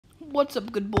What's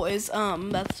up, good boys?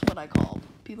 That's what I call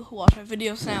people who watch my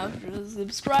videos now. If you're a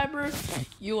subscriber,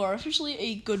 you are officially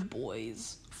a good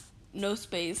boys. No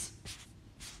space.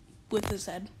 With his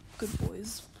head. Good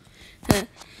boys.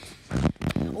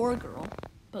 Or a girl.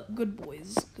 But good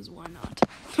boys, because why not?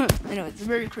 Anyway, it's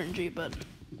very cringy, but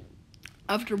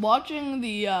after watching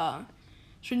the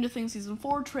Stranger Things Season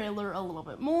 4 trailer a little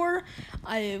bit more,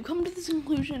 I have come to this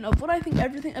conclusion of what I think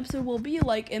everything episode will be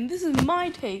like, and this is my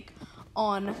take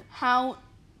on how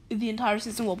the entire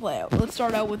season will play out. Let's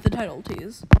start out with the title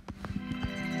tease.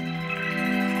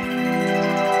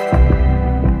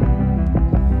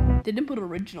 They didn't put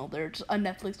original there. It's a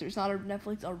Netflix series, not a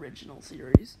Netflix original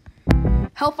series.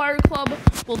 Hellfire Club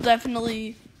will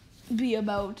definitely be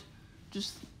about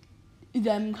just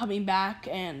them coming back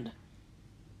and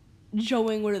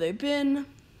showing where they've been.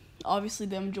 Obviously,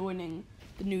 them joining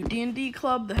the new D&D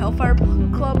club, the Hellfire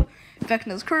Club,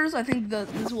 Vecna's Curse. I think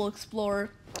that this will explore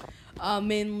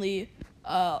mainly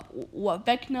what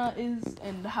Vecna is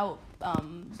and how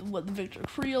what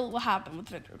happened with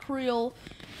Victor Creel,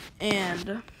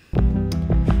 and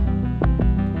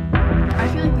I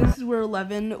feel like this is where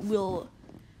 11 will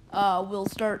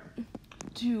start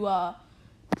to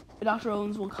Dr.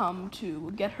 Owens will come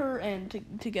to get her and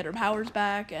to get her powers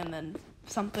back, and then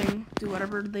do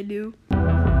whatever they do.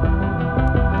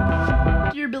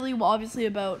 Dear Billy will obviously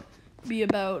be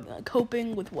about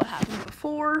coping with what happened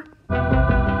before.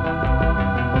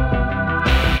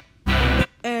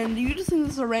 And you just think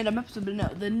this is a random episode, but no,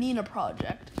 the Nina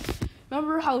Project.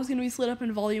 Remember how it was going to be split up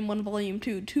in Volume 1 and Volume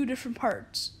 2, two different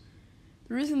parts.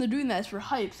 The reason they're doing that is for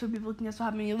hype, so people can guess what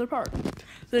happened in the other part.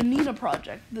 The Nina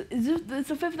Project. It's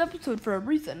the 5th episode for a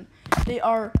reason. They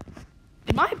are,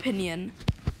 in my opinion,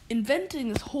 inventing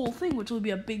this whole thing, which will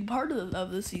be a big part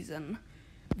of the season.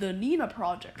 The Nina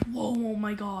Project. Whoa, oh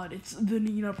my god, it's the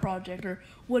Nina Project, or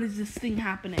what is this thing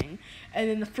happening? And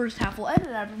then the first half will end,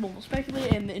 and everyone will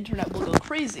speculate, and the internet will go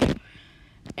crazy.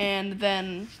 And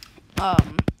then, 5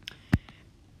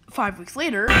 weeks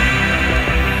later,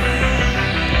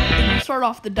 it will start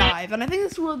off the dive, and I think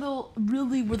this is where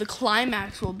where the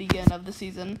climax will begin of the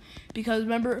season, because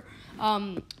remember,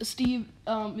 Steve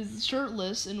is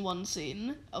shirtless in one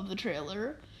scene of the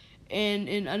trailer, and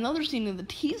in another scene in the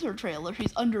teaser trailer,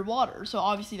 he's underwater, so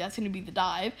obviously that's going to be the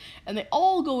dive, and they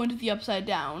all go into the Upside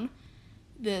Down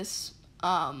in this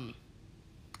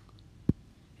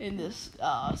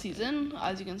season,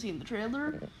 as you can see in the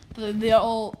trailer. They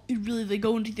go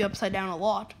into the Upside Down a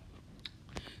lot.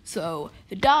 So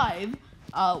the dive,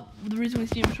 the reason we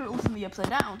see him shirtless in the Upside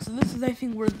Down, so this is, I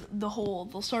think, where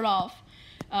they'll start off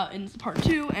in part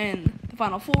 2 and the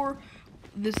final 4.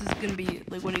 This is going to be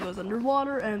like when he goes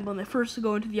underwater and when they first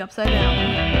go into the Upside Down.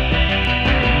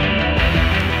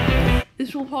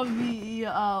 This will probably be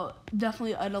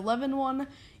definitely an 11 one,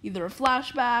 either a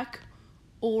flashback,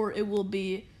 or it will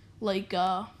be like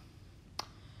you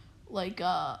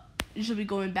should be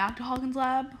going back to Hawkins'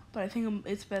 lab, but I think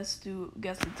it's best to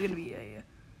guess it's going to be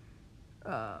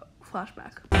a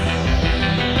flashback.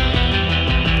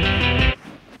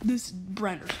 This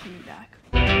Brenner's coming back.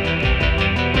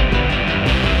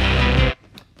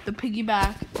 The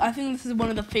piggyback. I think this is one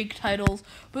of the fake titles,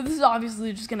 but this is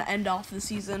obviously just going to end off the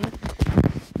season.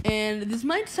 And this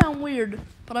might sound weird,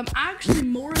 but I'm actually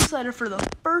more excited for the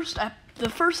first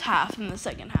half than the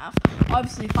second half.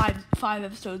 Obviously, five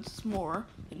episodes is more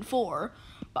than 4,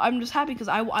 but I'm just happy because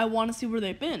I want to see where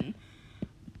they've been.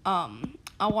 I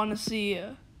want to see.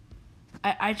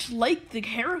 I just like the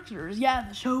characters. Yeah,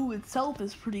 the show itself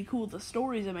is pretty cool. The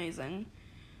story's amazing,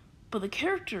 but the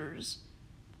characters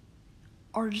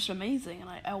are just amazing, and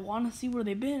I want to see where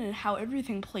they've been and how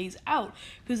everything plays out,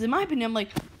 because in my opinion, I'm like,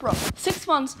 bro, 6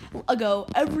 months ago,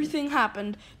 everything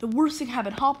happened, the worst thing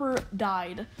happened, Hopper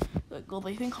died, like, well,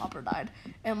 they think Hopper died,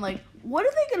 and, like, what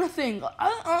are they gonna think?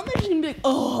 Aren't they just gonna be like,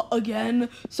 oh, again,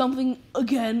 something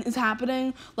again is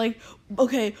happening, like,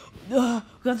 okay, we got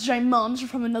this giant monster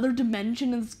from another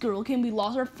dimension, and this girl came, we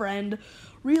lost our friend.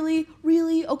 Really?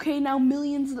 Okay, now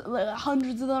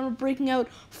hundreds of them are breaking out.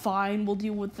 Fine, we'll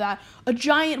deal with that. A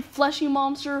giant fleshy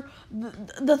monster,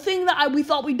 the thing that we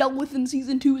thought we dealt with in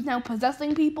season 2 is now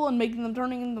possessing people and making them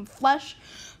turning into flesh.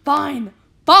 Fine.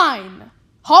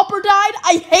 Hopper died?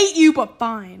 I hate you, but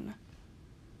fine.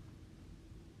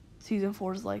 Season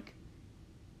 4 is like,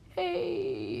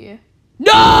 hey.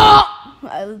 No!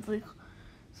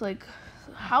 It's like,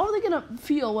 how are they gonna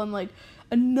feel when, like,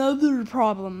 another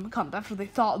problem comes after they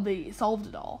thought they solved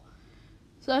it all?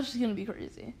 So that's just gonna be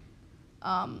crazy.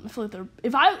 I feel like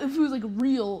if it was like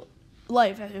real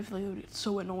life, I feel like I would get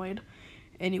so annoyed.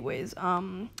 Anyways,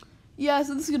 Yeah,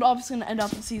 so this is obviously gonna end off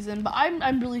the season, but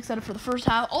I'm really excited for the first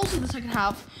half, also the second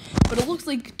half. But it looks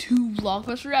like too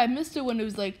blockbuster. I missed it when it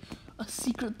was like a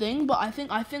secret thing, but I think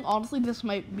honestly this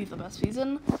might be the best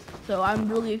season. So I'm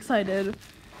really excited.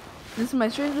 This is my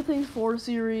Stranger Things 4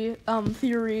 theory.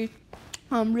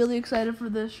 I'm really excited for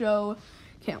this show.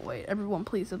 Can't wait. Everyone,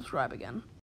 please subscribe again.